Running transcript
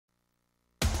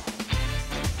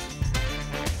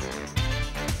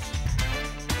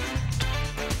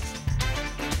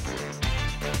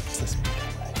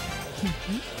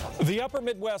The Upper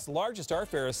Midwest's largest art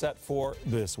fair is set for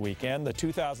this weekend. The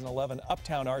 2011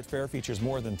 Uptown Art Fair features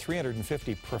more than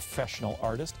 350 professional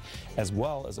artists, as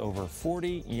well as over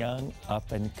 40 young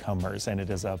up-and-comers. And it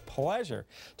is a pleasure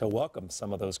to welcome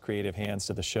some of those creative hands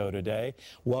to the show today.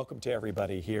 Welcome to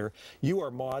everybody here. You are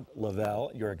Maud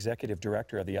Lavelle, you're Executive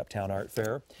Director of the Uptown Art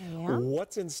Fair. I am.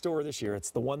 What's in store this year?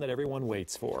 It's the one that everyone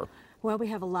waits for. Well, we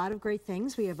have a lot of great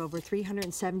things. We have over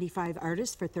 375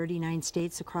 artists for 39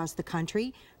 states across the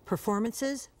country,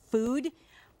 performances, food,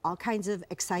 all kinds of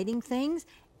exciting things.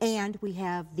 And we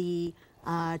have the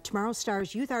Tomorrow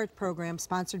Stars Youth Art Program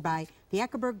sponsored by the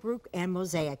Eckerberg Group and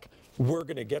Mosaic. We're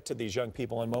going to get to these young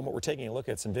people in a moment. We're taking a look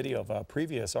at some video of a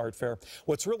previous art fair.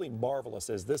 What's really marvelous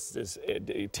is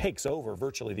it takes over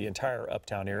virtually the entire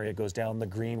Uptown area, goes down the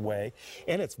Greenway,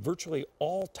 and it's virtually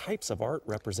all types of art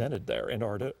represented there and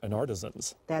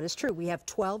artisans. That is true. We have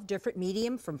 12 different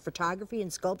medium, from photography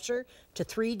and sculpture to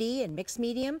 3D and mixed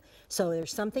medium. So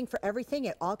there's something for everything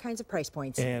at all kinds of price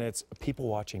points. And it's people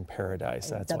watching paradise.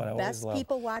 That's what I always love. The best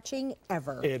people watching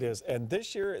ever. It is. And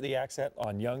this year, the accent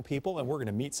on young people, and we're going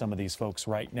to meet some of these folks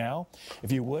right now.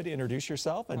 If you would, introduce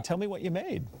yourself and tell me what you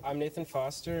made. I'm Nathan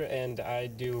Foster, and I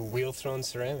do wheel-thrown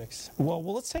ceramics. Well,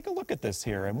 let's take a look at this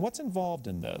here. And what's involved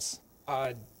in this?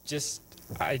 I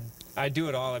do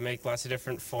it all. I make lots of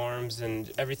different forms,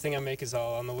 and everything I make is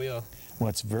all on the wheel. Well,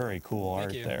 it's very cool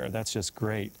art there. That's just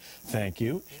great. Thank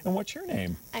you. And what's your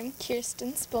name? I'm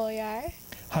Kirsten Spolyar.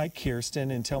 Hi,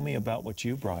 Kirsten, and tell me about what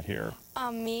you brought here.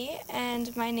 Me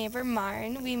and my neighbor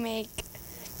Maren, we make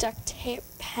duct tape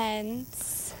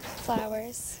pens,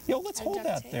 flowers. Yo, let's hold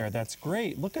that there. That's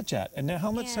great. Look at that. And now,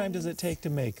 how much time does it take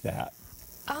to make that?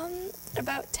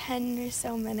 About 10 or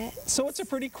so minutes. So it's a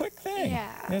pretty quick thing.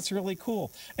 Yeah. That's really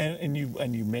cool. And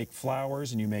you make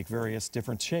flowers and you make various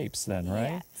different shapes then,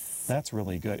 right? Yes. That's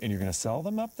really good. And you're going to sell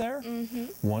them up there?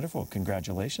 Mm-hmm. Wonderful.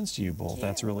 Congratulations to you both. Yeah.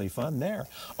 That's really fun there.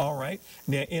 All right.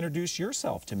 Now introduce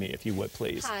yourself to me, if you would,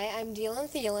 please. Hi, I'm Dylan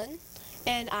Thielen,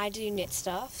 and I do knit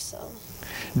stuff.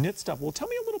 Knit stuff. Well, tell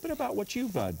me a little bit about what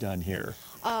you've done here.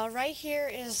 Right here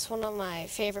is one of my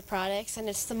favorite products, and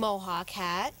it's the Mohawk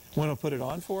hat. Want to put it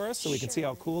on for us so we can see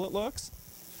how cool it looks?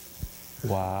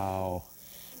 Wow.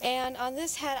 And on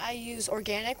this hat, I use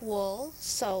organic wool,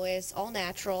 so it's all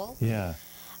natural. Yeah.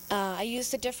 I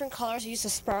use the different colors. I use the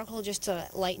sparkle just to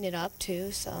lighten it up,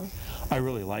 too. So I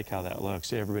really like how that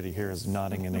looks. Everybody here is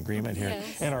nodding in agreement here.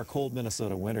 Yes. And our cold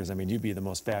Minnesota winters, I mean, you'd be the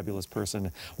most fabulous person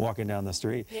walking down the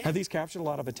street. Yeah. Have these captured a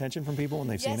lot of attention from people when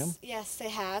they've seen them? Yes, they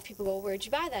have. People go, "Where'd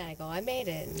you buy that?" I go, "I made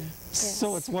it." And,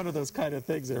 So it's one of those kind of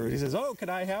things that everybody says, "Oh, can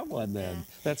I have one then?"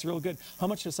 Yeah. That's real good. How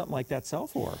much does something like that sell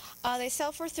for? They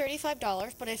sell for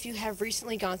 $35, but if you have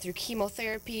recently gone through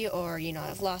chemotherapy or,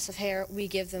 have loss of hair, we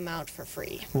give them out for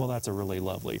free. Well, that's a really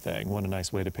lovely thing. What a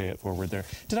nice way to pay it forward there.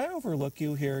 Did I overlook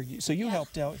you here? So you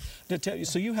helped out.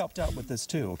 So you helped out with this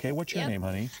too, okay? What's your name,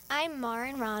 honey? I'm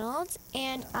Maren Ronalds,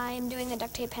 and I'm doing the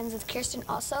duct tape pens with Kirsten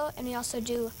also, and we also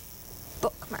do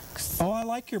bookmarks. Oh, I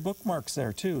like your bookmarks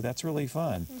there too. That's really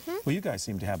fun. Well, you guys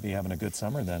seem to be having a good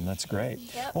summer then. That's great.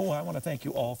 Yep. Oh, I want to thank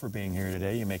you all for being here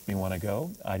today. You make me want to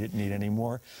go. I didn't need any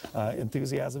more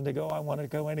enthusiasm to go. I want to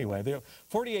go anyway. The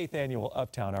 48th Annual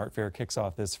Uptown Art Fair kicks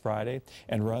off this Friday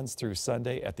and runs through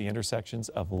Sunday at the intersections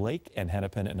of Lake and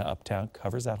Hennepin and Uptown.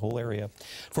 Covers that whole area.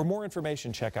 For more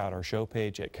information, check out our show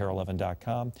page at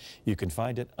KARE11.com. You can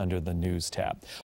find it under the News tab.